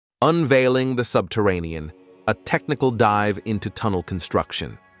Unveiling the Subterranean, a technical dive into tunnel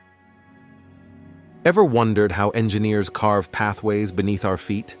construction. Ever wondered how engineers carve pathways beneath our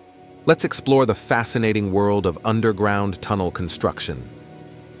feet? Let's explore the fascinating world of underground tunnel construction.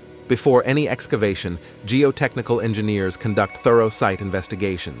 Before any excavation, geotechnical engineers conduct thorough site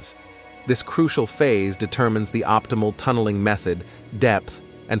investigations. This crucial phase determines the optimal tunneling method, depth,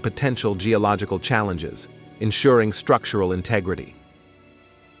 and potential geological challenges, ensuring structural integrity.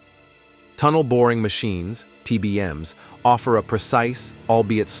 Tunnel boring machines, TBMs, offer a precise,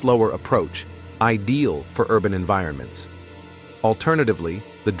 albeit slower approach, ideal for urban environments. Alternatively,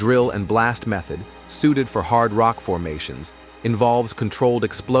 the drill and blast method, suited for hard rock formations, involves controlled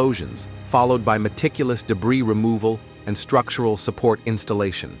explosions, followed by meticulous debris removal and structural support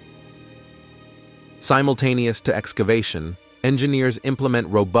installation. Simultaneous to excavation, engineers implement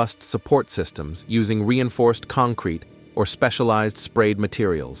robust support systems using reinforced concrete or specialized sprayed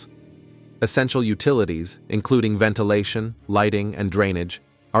materials. Essential utilities, including ventilation, lighting, and drainage,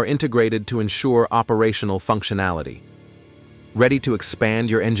 are integrated to ensure operational functionality. Ready to expand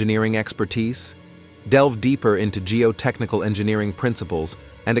your engineering expertise? Delve deeper into geotechnical engineering principles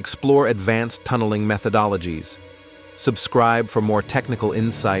and explore advanced tunneling methodologies. Subscribe for more technical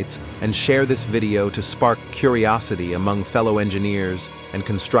insights and share this video to spark curiosity among fellow engineers and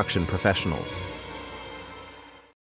construction professionals.